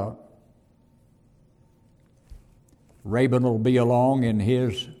Rabin will be along in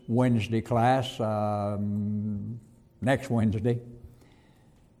his Wednesday class next Wednesday.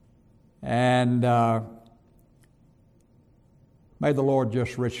 And may the Lord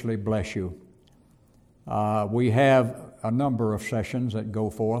just richly bless you. We have a number of sessions that go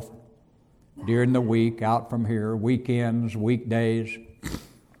forth during the week, out from here, weekends, weekdays.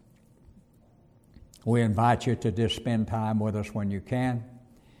 We invite you to just spend time with us when you can.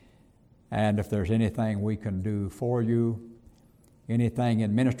 And if there's anything we can do for you, anything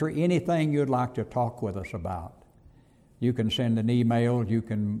in ministry, anything you'd like to talk with us about, you can send an email, you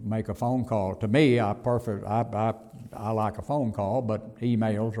can make a phone call. To me, I like a phone call, but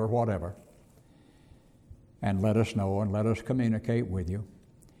emails or whatever. And let us know and let us communicate with you.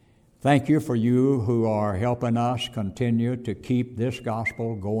 Thank you for you who are helping us continue to keep this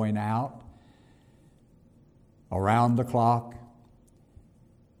gospel going out around the clock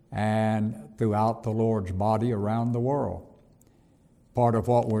and throughout the Lord's body around the world. Part of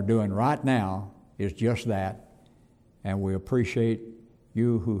what we're doing right now is just that, and we appreciate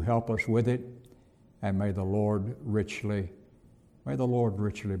you who help us with it, and may the Lord richly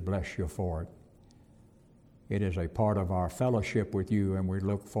bless you for it. It is a part of our fellowship with you, and we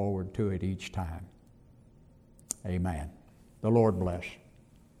look forward to it each time. Amen. The Lord bless.